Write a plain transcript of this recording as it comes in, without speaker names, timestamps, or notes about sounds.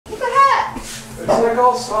It's like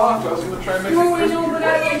all soft. I was gonna try and make it crispy. What are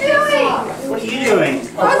you doing? What are you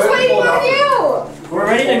doing? I was waiting on you. We're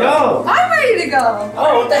ready to go. I'm ready to go.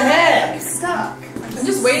 Oh, what the heck? I'm stuck. I'm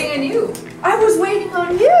just waiting on you. I was waiting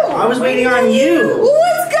on you. I was waiting on you.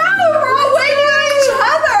 Let's go. We're all waiting on each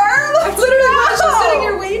other. Let's Literally go. just sitting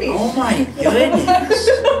here waiting. Oh my goodness.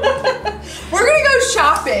 We're gonna go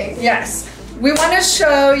shopping. Yes. We want to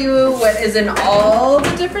show you what is in all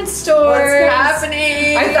the different stores. What's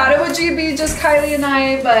happening? I thought it would be just Kylie and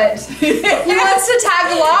I, but He wants to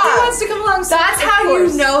tag along. He wants to come along. So That's of how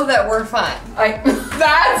course. you know that we're fun.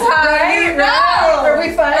 That's how Right? you know. Are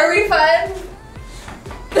we fun? Are we fun?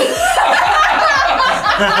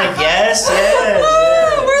 Yes.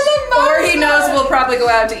 Or he knows we'll probably go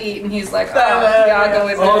out to eat, and he's like, "Oh, yeah, I'll go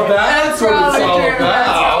with you." Oh, that's what it's all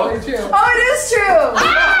about. Oh, it is true.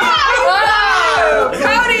 Oh,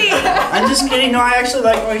 Cody. I'm just kidding. No, I actually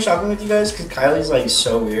like going shopping with you guys because Kylie's like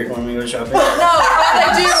so weird when we go shopping. No,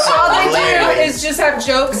 all they do Hilarious. is just have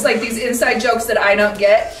jokes, like these inside jokes that I don't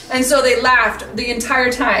get, and so they laughed the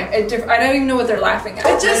entire time. I don't even know what they're laughing at.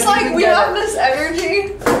 It's just like we have this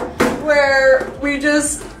energy where we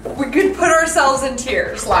could put ourselves in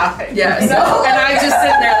tears laughing. Yes. You know? And I'm just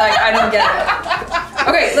sitting there like, I don't get it.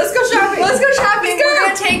 Okay, let's go shopping. Let's go shopping. We're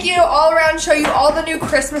gonna take you all around, show you all the new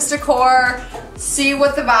Christmas decor, see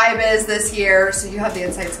what the vibe is this year, so you have the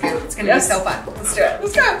inside scoop. It's gonna be so fun. Let's do it.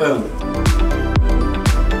 Let's go. Boom.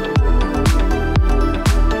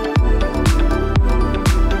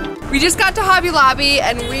 We just got to Hobby Lobby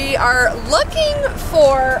and we are looking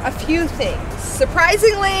for a few things.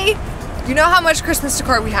 Surprisingly, you know how much Christmas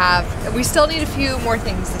decor we have, and we still need a few more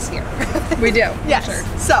things this year. We do. Yes. Sure.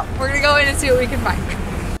 So we're gonna go in and see what we can find.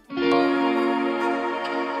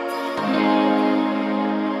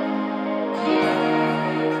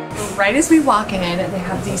 Right as we walk in, they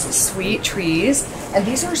have these sweet trees, and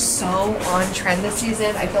these are so on trend this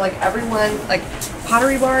season. I feel like everyone, like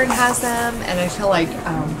Pottery Barn has them, and I feel like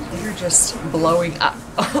they're just blowing up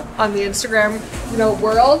on the Instagram,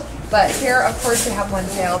 world. But here, of course, they have one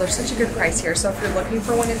sale. They're such a good price here. So if you're looking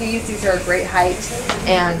for one of these are a great height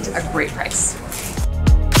and a great price.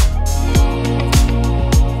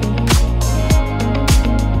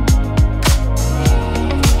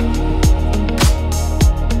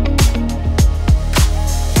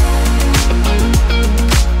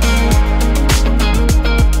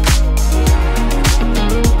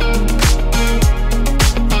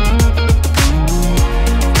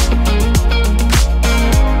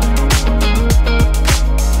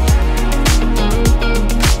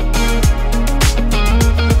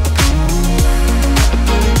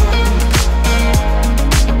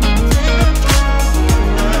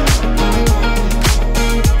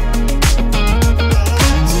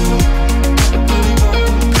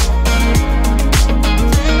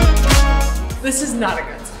 This is not a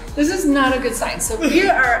good sign. This is not a good sign. So we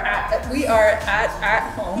are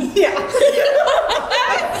at home. Yeah.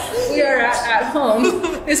 We are at home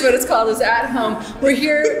is what it's called, is at home. We're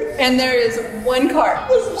here and there is one cart.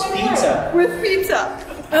 Pizza. With pizza.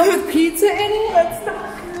 Oh, with pizza in it? That's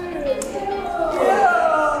not good.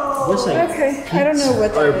 Looks like Okay, I don't know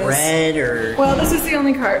what that or is. bread or. Well, this is the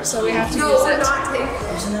only cart, so we have to use it. not taking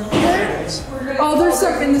Oh, there's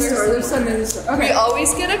some in the store. There's some in the store. We Okay.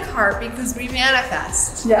 always get a cart because we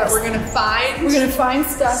manifest. Yes. That we're gonna find. We're gonna find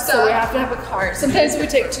stuff, so we have to have a cart. Sometimes we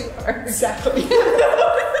take 2 carts. Exactly.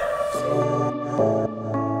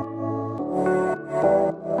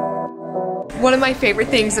 One of my favorite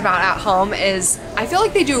things about At Home is I feel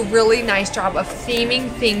like they do a really nice job of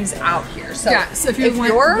theming things out here. So, Yeah, so if you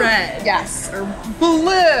want red. yes, or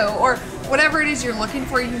blue, or whatever it is you're looking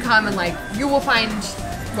for, you can come and you will find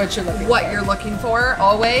What you're looking what you're looking for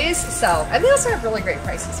always. So, and they also have really great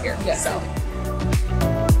prices here. Yes. So.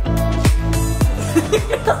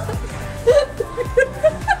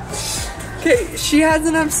 Okay, she has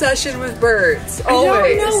an obsession with birds.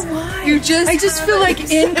 Always. I don't know why. I I just feel like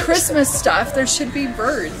in Christmas stuff there should be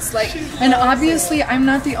birds. And obviously I'm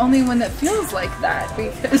not the only one that feels like that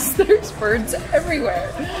because there's birds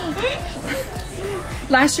everywhere.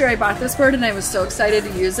 Last year I bought this bird and I was so excited to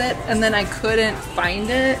use it, and then I couldn't find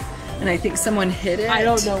it, and I think someone hid it. I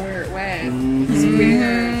don't know where it went. It's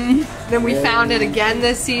weird. Then we found it again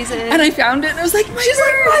this season. And I found it and I was like, my She's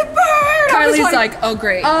bird! like, my bird! I was Kylie's like, oh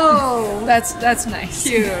great. oh, That's nice.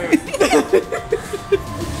 cute.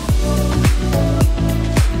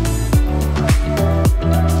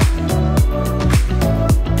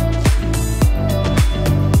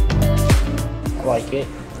 I like it.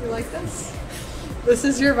 You like this? This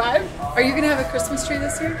is your vibe? Are you gonna have a Christmas tree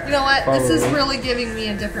this year? You know what? This is Probably. really giving me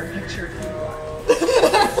a different picture.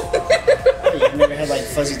 You've never had like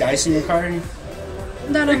fuzzy dice in your car?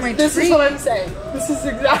 Not on my This tree. is what I'm saying. This is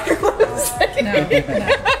exactly what I'm saying. No.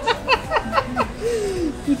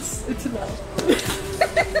 It's no.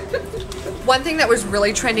 One thing that was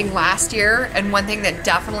really trending last year, and one thing that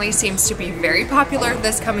definitely seems to be very popular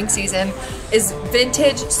this coming season, is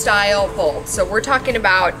vintage style bulbs. So we're talking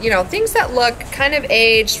about, you know, things that look kind of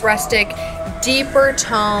aged, rustic, deeper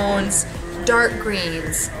tones, dark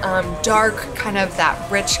greens, dark kind of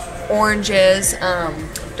that rich oranges,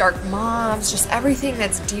 dark mauves, just everything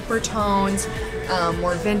that's deeper tones,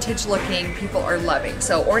 more vintage looking, people are loving.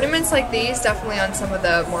 So ornaments like these, definitely on some of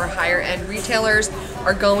the more higher end retailers,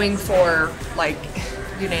 are going for, like,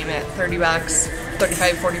 you name it, 30 bucks,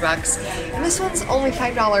 35, 40 bucks. And this one's only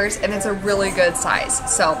 $5 and it's a really good size.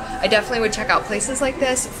 So I definitely would check out places like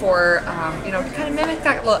this for, you know, to kind of mimic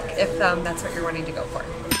that look if that's what you're wanting to go for.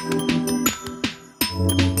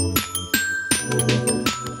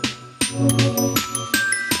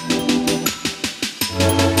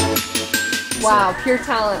 Wow, pure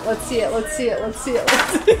talent. Let's see it, let's see it, let's see it,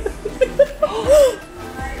 let's see it.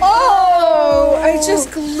 Oh, I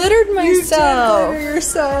just glittered myself. You did glitter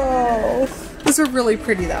yourself. Those are really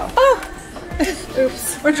pretty though. Oh.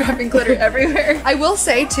 Oops, we're dropping glitter everywhere. I will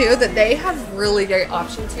say too that they have really great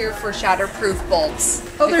options here for shatterproof bulbs.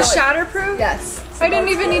 Oh, they're shatterproof? Yes. I didn't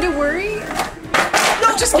even need to worry. No,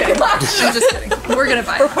 I'm just kidding. I'm just kidding. We're gonna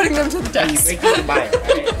buy it. We're putting them to the test. Wait till you buy it.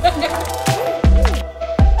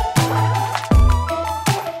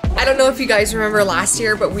 I don't know if you guys remember last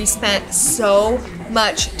year, but we spent so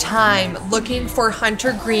much time looking for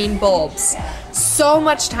hunter green bulbs. So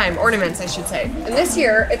much time, ornaments I should say. And this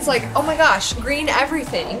year, it's like, oh my gosh, green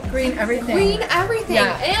everything. Green everything. Green everything.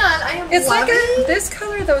 Yeah. And I am It's like loving this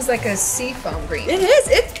color though is like a seafoam green. It is.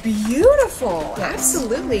 It's beautiful. Yes.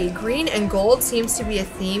 Absolutely. Green and gold seems to be a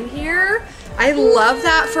theme here. I love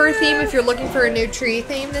that for a theme if you're looking for a new tree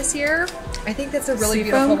theme this year. I think that's a really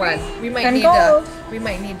Seafoam beautiful one. We might and need gold.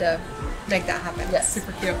 to make that happen. Yes.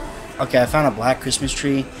 Super cute. Okay, I found a black Christmas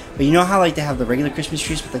tree, but you know how like they have the regular Christmas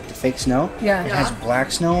trees with like the fake snow? Yeah. It has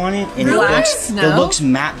black snow on it, and Really? it looks Snow? it looks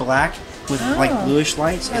matte black with like bluish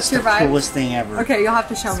lights. That's it's your the vibe? coolest thing ever. Okay, you'll have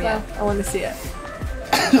to show me it. I want to see it.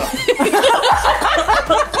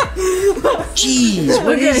 Jeez,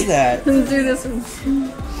 what is that? Let's do this one.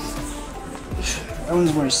 That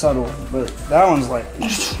one's more subtle, but that one's like.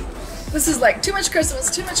 This is like too much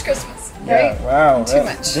Christmas, right? Yeah, wow. Too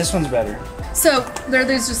much. This one's better. So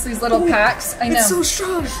there's just these little packs. I know. It's so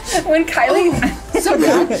strong. When Kylie, so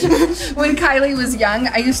good. When Kylie was young,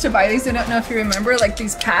 I used to buy these. I don't know if you remember, like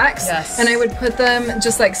these packs. Yes. And I would put them,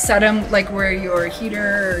 just like set them, like where your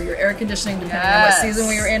heater or your air conditioning, depending on what Yes. season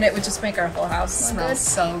we were in, it would just make our whole house smell Smells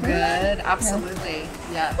so good. Absolutely.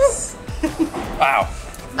 Yes. Wow.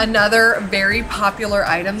 Another very popular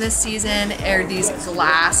item this season are these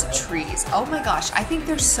glass trees. Oh my gosh, I think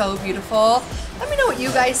they're so beautiful. Let me know what you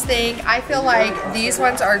guys think. I feel like these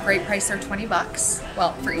ones are a great price. They're 20 bucks.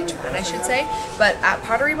 Well, for each one, I should say. But at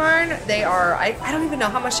Pottery Barn, they are, I don't even know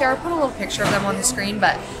how much they are. I'll put a little picture of them on the screen,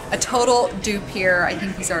 but a total dupe here. I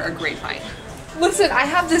think these are a great find. Listen, I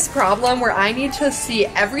have this problem where I need to see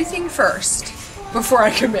everything first before I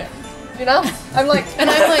commit. You know? I'm like, And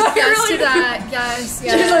I'm like, yes really to that, yes,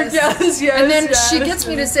 yes. She's like, yes, yes, And then yes. she gets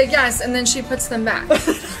me to say yes, and then she puts them back.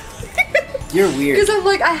 You're weird. Because I'm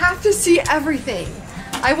like, I have to see everything.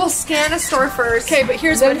 I will scan a store first. Okay, but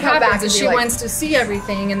here's then what come back happens and is be she like, wants to see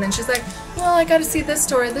everything, and then she's like, well, I gotta see this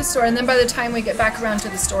store, and then by the time we get back around to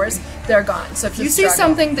the stores, they're gone. So if you see struggle.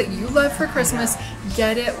 something that you love for Christmas,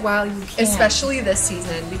 get it while you can. especially this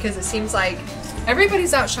season, because it seems like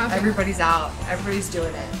Everybody's out shopping. everybody's out. Everybody's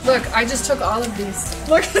doing it. Look, I just took all of these.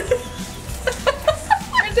 Look.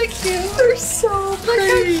 Aren't they cute? They're so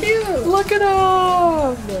pretty. Look how cute. Look at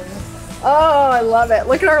them. Oh, I love it.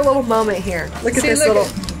 Look at our little moment here. Look at See, this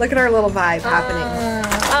look at our little vibe happening.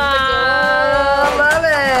 I love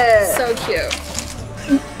it. So cute.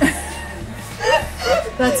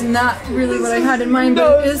 That's not really what I had in mind,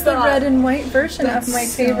 but it is the red and white version of my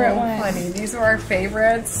favorite one. Funny. These are our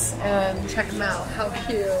favorites, and check them out. How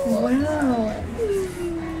cute. Wow.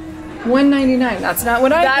 $1.99. That's not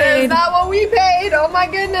what I That paid. is not what we paid. Oh my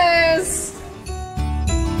goodness.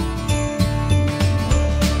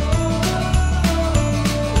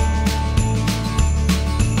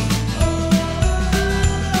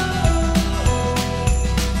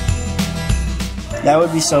 That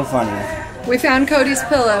would be so funny. We found Cody's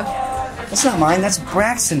pillow. That's not mine. That's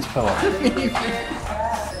Braxton's pillow.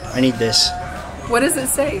 I need this. What does it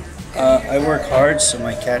say? I work hard so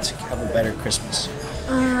my cats have a better Christmas.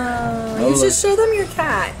 You should show them your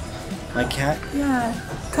cat. My cat? Yeah.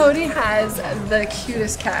 Cody has the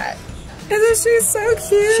cutest cat. Isn't she so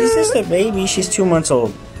cute? She's just a baby. She's 2 months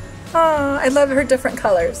old. Oh, I love her different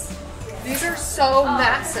colors. These are so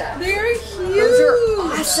massive. They're huge. Those are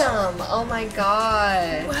awesome. Oh my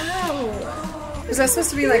god. Wow. Is that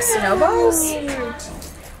supposed to be like snowballs?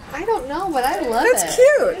 I don't know, but I love That's it.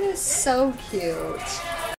 cute. It is so cute.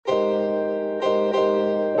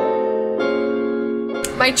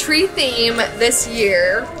 My tree theme this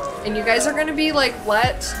year, and you guys are gonna be like,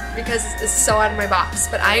 what? Because this is so out of my box,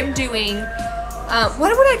 but I am doing,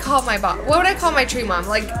 what would I call my box? What would I call my tree mom?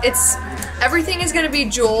 Like, everything is gonna be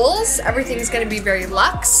jewels, everything's gonna be very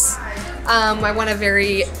luxe. I want a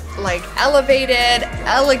very like elevated,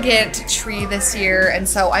 elegant tree this year, and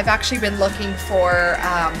so I've actually been looking for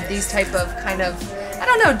these type of kind of, I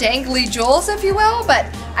don't know, dangly jewels, if you will, but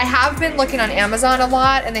I have been looking on Amazon a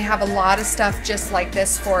lot, and they have a lot of stuff just like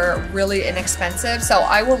this for really inexpensive, so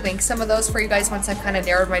I will link some of those for you guys once I've kind of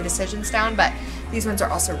narrowed my decisions down, but these ones are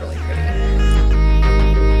also really pretty.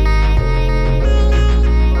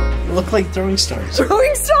 Look like throwing stars.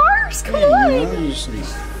 Throwing stars? Come on! Usually.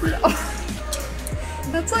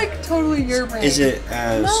 That's like totally your brain. Is it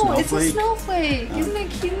a No, snowflake? it's a snowflake. Isn't it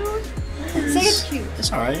cute? Say it's cute.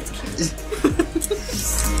 It's alright.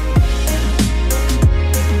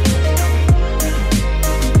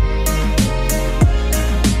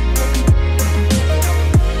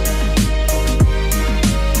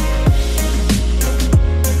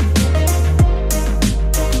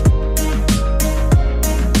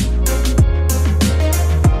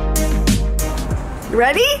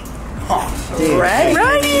 Ready? Oh, dude. Ready?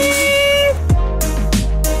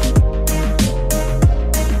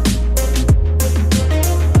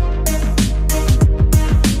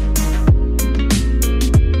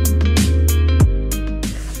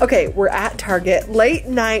 Okay, we're at Target. Late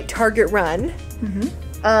night Target run.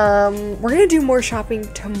 We're gonna do more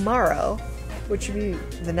shopping tomorrow, which would be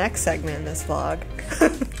the next segment in this vlog.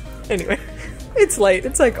 Anyway. It's late.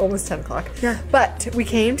 It's like almost 10 o'clock. Yeah. But we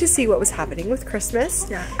came to see what was happening with Christmas.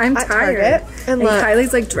 Yeah. I'm at tired. Target. And look,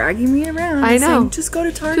 Kylie's like dragging me around. I know. Saying, just go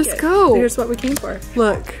to Target. Just go. Here's what we came for.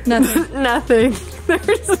 look. Nothing. Nothing.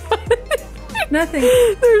 There's Nothing.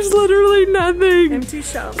 There's literally nothing. Empty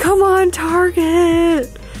shelf. Come on, Target.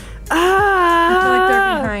 I feel like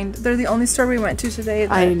they're behind. They're the only store we went to today.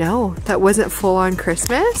 That, I know. That wasn't full on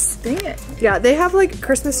Christmas. dang it. Yeah, they have like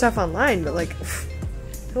Christmas stuff online, but like,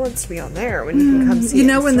 who wants to be on there when you can come see it You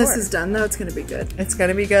know in when this store? is done though, it's gonna be good. It's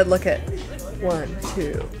gonna be good. Look at 1,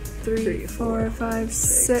 2, 3, 4, 5,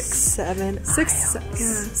 6, 7 6, aisles.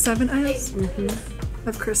 yeah, 7 aisles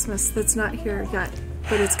of Christmas that's not here yet,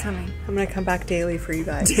 but it's coming. I'm gonna come back daily for you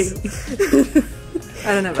guys.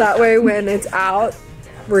 I don't know. That way when it's out,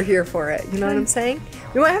 we're here for it. You know what I'm saying?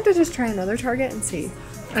 We might have to just try another Target and see.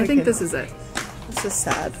 I think this is it. This is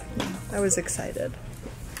sad. I was excited.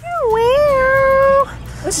 Wow.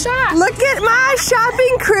 Let's shop. Look at my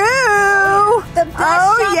shopping crew! The best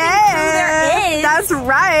shopping crew there is. That's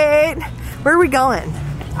right! Where are we going?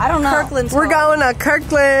 I don't know. Kirkland's. We're going to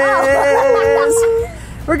Kirkland's!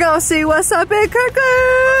 We're gonna see what's up at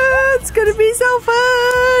Kirkland's! It's gonna be so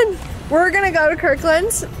fun! We're gonna go to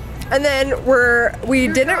Kirkland's, and then we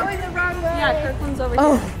didn't... Yeah, Kirkland's over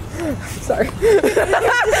Oh, sorry.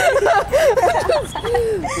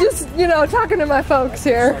 Just, you know, talking to my folks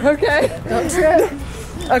here, okay? Don't trip.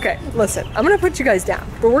 Okay, listen, I'm gonna put you guys down,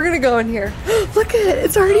 but we're gonna go in here. Look at it,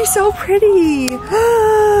 it's already so pretty.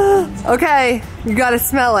 Okay, you gotta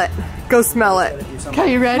smell it. Go smell it.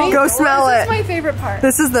 Okay, you ready? Go smell This it. is my favorite part.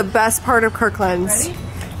 This is the best part of Kirkland's.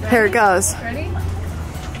 Here it goes. Ready?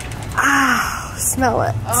 Ah, smell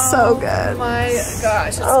it. So good. Oh my gosh,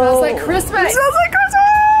 it smells like Christmas. It smells like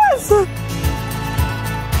Christmas!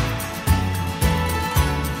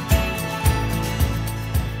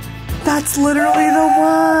 That's literally the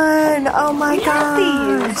one. Oh my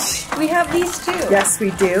gosh. We have these too. Yes, we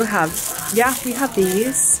do have. Yeah, we have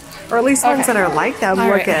these. Or at least ones that are like them. All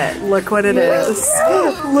Look right. look what it is.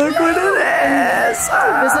 Look what it is.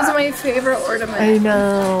 This is my favorite ornament. I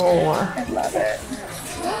know. I love it.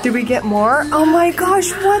 Did we get more? Oh my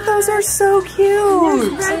gosh, what? Those are so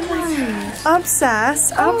cute.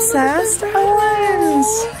 Obsessed ones.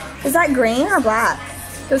 Is that green or black?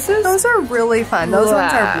 Those are really fun. Those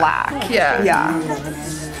ones are black. Yeah. Yeah.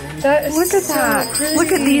 That is Look at that.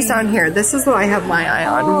 Look at these down here. This is what I have my eye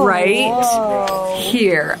on right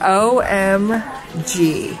here.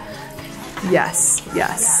 OMG. Yes,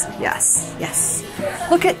 yes, yes, yes.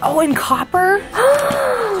 Look at, oh, in copper.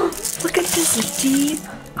 Look at this deep.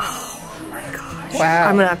 Oh my gosh. Wow.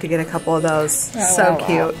 I'm gonna have to get a couple of those. So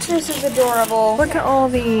cute. This is adorable. Look at all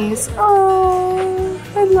these. Oh,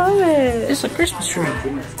 I love it. It's a Christmas tree.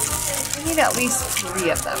 need at least 3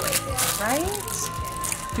 of them, I think,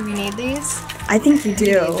 right? Do we need these? I think you We do.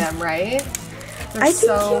 need them, right? They're I think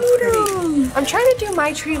so you pretty. do. I'm trying to do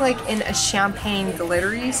my tree like in a champagne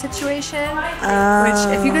glittery situation,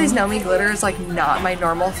 which if you guys know me, glitter is like not my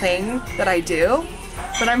normal thing that I do,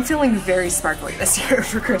 but I'm feeling very sparkly this year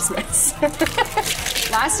for Christmas.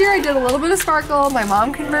 Last year I did a little bit of sparkle, my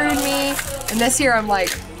mom converted me, and this year I'm like,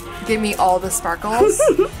 give me all the sparkles.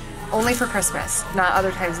 Only for Christmas, not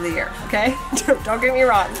other times of the year, okay? Don't get me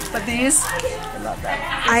wrong, but these, I love them.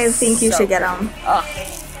 I think you So should get them. Oh.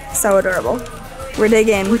 So adorable. We're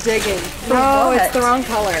digging. We're digging. No, it's the wrong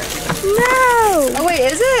color. No! Oh wait,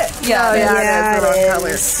 is it? Yeah, Oh, yeah, yeah, it is the it wrong color.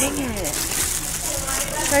 is. Dang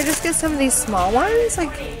it. Should I just get some of these small ones?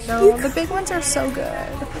 Like, no, the big ones are so good.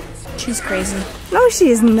 She's crazy. No, she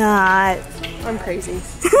is not. I'm crazy.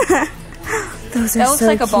 Those are That looks so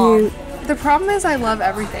like a cute. bomb. The problem is I love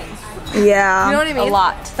everything. Yeah. You know what I mean? A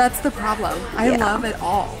lot. That's the problem. I Yeah. love it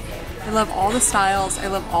all. I love all the styles. I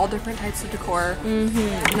love all different types of decor. And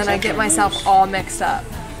then I get myself all mixed up.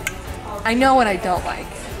 I know what I don't like.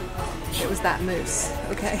 It was that moose,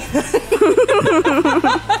 okay?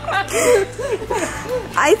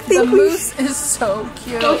 I The think we moose is so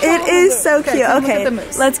cute. It is so cute. come look Okay, at the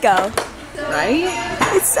moose. let's go. Right?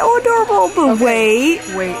 It's so adorable, but wait.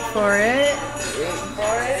 Wait for it.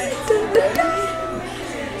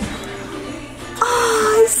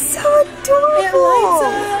 Oh, it's so adorable.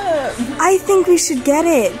 I think we should get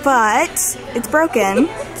it, but it's broken.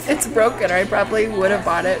 It's broken. I probably would have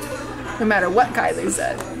bought it no matter what Kylie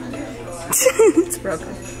said. It's broken.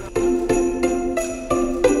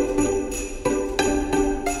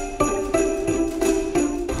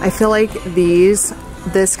 I feel like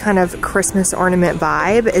this kind of Christmas ornament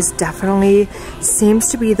vibe is definitely seems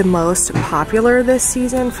to be the most popular this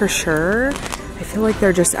season for sure. I feel like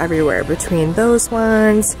they're just everywhere between those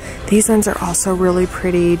ones. These ones are also really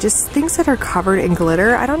pretty. Just things that are covered in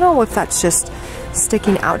glitter. I don't know if that's just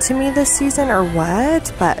sticking out to me this season or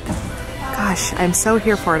what, but gosh, I'm so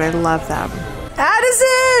here for it. I love them.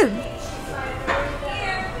 Addison!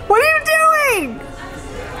 What are you doing?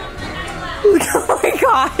 Oh my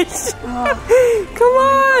gosh. Come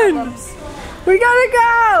on. We gotta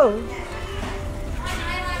go.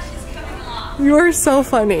 You are so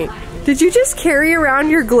funny. Did you just carry around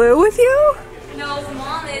your glue with you? No,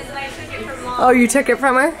 Mom is, and I took it from Mom. Oh, you took it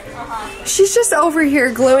from her? She's just over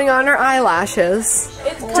here gluing on her eyelashes.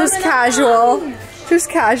 Just casual. Just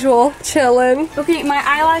casual, chilling. Okay, my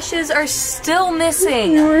eyelashes are still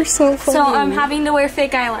missing. You are so funny. So I'm having to wear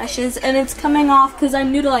fake eyelashes, and it's coming off because I'm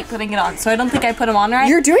new to like putting it on. So I don't think I put them on right.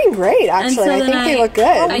 You're doing great, And actually. so I then think they look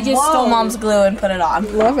good. I just stole Mom's glue and put it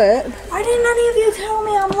on. Love it. Why didn't any of you tell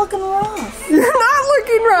me I'm looking rough? You're not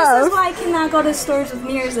looking This is rough. why I cannot go to stores with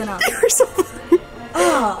mirrors in them. You're so funny.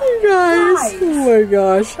 Oh, You guys. Oh my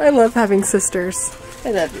gosh. I love having sisters.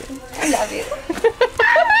 I love you. I love you.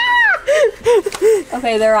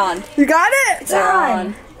 Okay, they're on. You got it? They're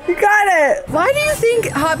on. You got it. Why do you think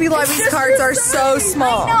Hobby Lobby's carts are so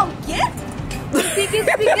small? I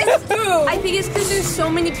think it's because there's so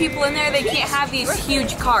many people in there, they can't have these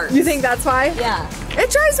huge carts. You think that's why? Yeah. It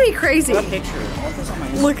drives me crazy.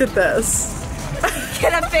 Look at this.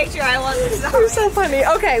 Get a picture, I love this. You're so funny.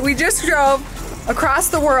 Okay, we just drove across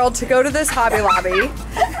the world to go to this Hobby Lobby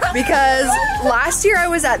because last year I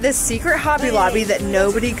was at this secret Hobby Lobby that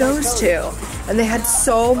nobody goes to, and they had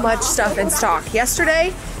so much stuff in stock.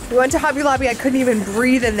 Yesterday, we went to Hobby Lobby. I couldn't even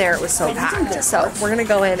breathe in there. It was so packed. So we're gonna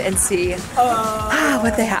go in and see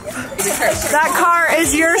what they have. That car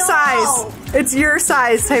is your size. It's your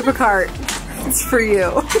size type of cart. It's for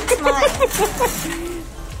you.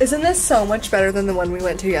 Isn't this so much better than the one we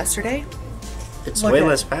went to yesterday? It's Look way at-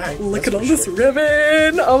 less packed. Look that's at all for this sure.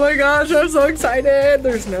 ribbon. Oh my gosh, I'm so excited.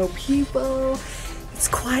 There's no people. It's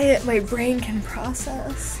quiet. My brain can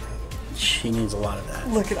process. She needs a lot of that.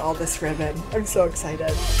 Look at all this ribbon. I'm so excited.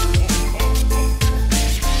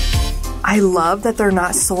 I love that they're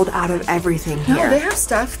not sold out of everything here. No, they have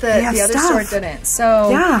stuff that have the other stuff. store didn't. So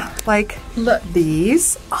Yeah, like look,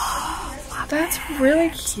 these. that's really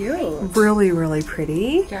cute. Really, really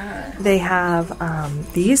pretty. Yeah. They have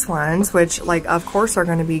these ones, which like of course are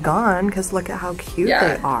going to be gone because look at how cute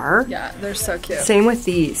Yeah. they are. Yeah, they're so cute. Same with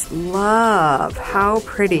these. Love. How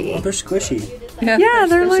pretty. They're squishy. Yeah,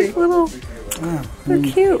 they're squishy. like little, they're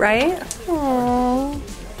cute, right? Aww,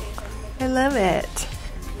 I love it.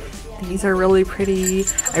 These are really pretty.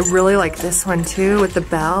 I really like this one too with the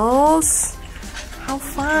bells. How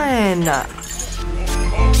fun.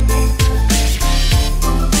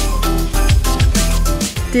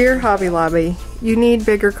 Dear Hobby Lobby, you need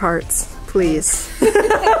bigger carts, please.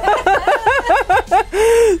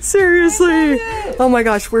 Seriously. Oh my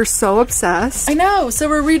gosh, we're so obsessed. I know. So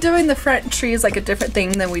we're redoing the front trees like a different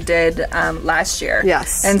thing than we did last year.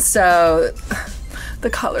 Yes. And so the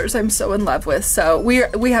colors I'm so in love with. So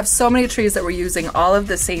we have so many trees that we're using all of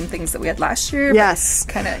the same things that we had last year. Yes.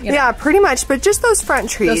 Kind of, you know. Yeah, pretty much, but just those front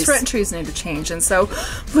trees. Those front trees need to change. And so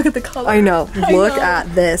look at the color. I know. Look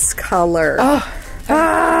at this color. Oh,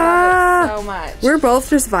 so much. We're both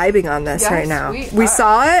just vibing on this right now. We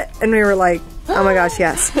saw it and we were like, oh my gosh,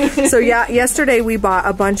 yes. So yeah, yesterday we bought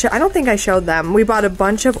a bunch of, I don't think I showed them, we bought a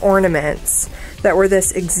bunch of ornaments that were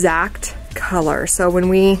this exact color. So when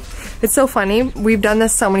it's so funny, we've done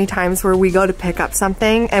this so many times where we go to pick up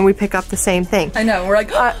something and we pick up the same thing. I know, we're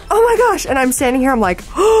like, oh my gosh, and I'm standing here, I'm like,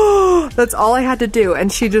 oh, that's all I had to do, and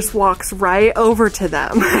she just walks right over to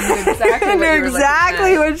them. Exactly, knew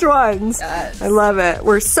exactly which ones. Yes. I love it.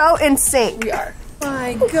 We're so in sync. We are.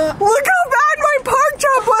 My God. Look how bad my park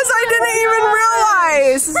jump was, I didn't even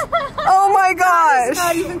realize. Oh my gosh. It's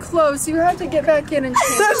not even close. You have to get back in and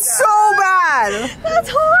change. That's so bad. That's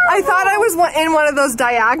horrible. I thought I was in one of those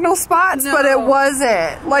diagonal spots, but it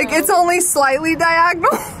wasn't. Like, it's only slightly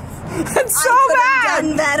diagonal. That's so bad.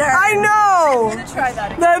 Done better. I know. I'm gonna try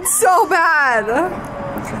that again. That's so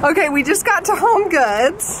bad. Okay, we just got to Home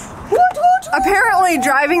Goods. Apparently,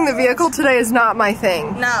 driving the vehicle today is not my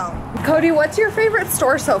thing. No. Cody, what's your favorite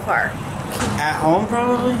store so far? At home,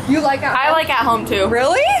 probably. You like At Home? I like At Home too.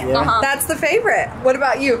 Really? Yeah. That's the favorite. What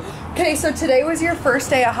about you? Okay, so today was your first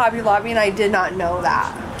day at Hobby Lobby and I did not know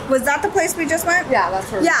that. Was that the place we just went? Yeah,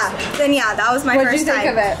 that's where. Yeah, then yeah, that was my What'd first you think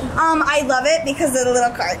time. of it? I love it because of the little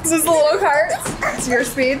carts. This is the little cart. It's your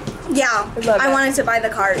speed. Yeah, love I it. wanted to buy the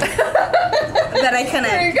cart, but I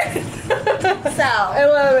couldn't. So. I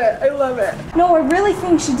love it. I love it. No, I really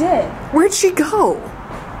think she did. Where'd she go?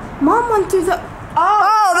 Mom went through the.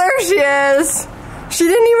 Oh, there she is. She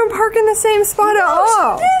didn't even park in the same spot at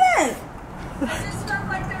all. She didn't.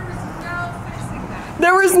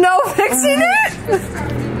 There was no fixing it?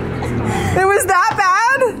 It was that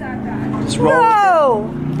bad? Just roll. No.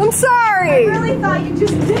 I'm sorry. I really thought you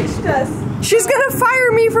just ditched us. She's gonna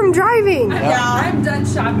fire me from driving. Yeah. I'm done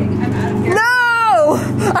shopping. I'm out of here. No!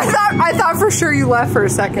 I thought for sure you left for a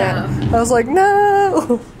second. No. I was like,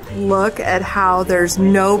 no. Look at how there's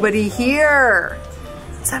nobody here.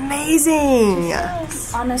 It's amazing.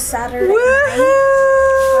 On a Saturday Woohoo!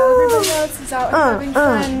 night. Everybody else is out and having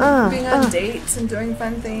fun, being on dates and doing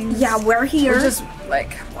fun things. Yeah, we're here. We're just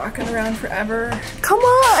like walking around forever. Come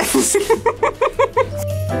on.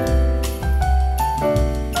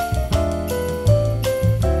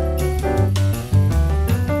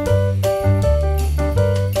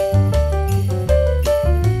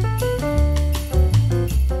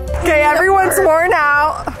 Okay, everyone's worn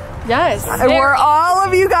out. Yes. And we're all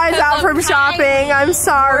of you guys out from shopping. I'm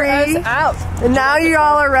sorry. Out. And now you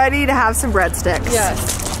all are ready to have some breadsticks.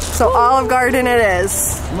 Yes. So Olive Garden it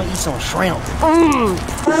is. I'm gonna eat some shrimp.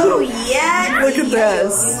 Oh yeah. Look at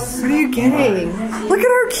this. What are you getting? Look at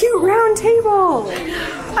our cute round table.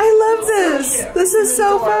 I love this. This is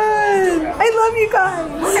so fun. I love you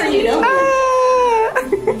guys. What are you doing?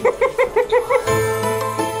 Ah.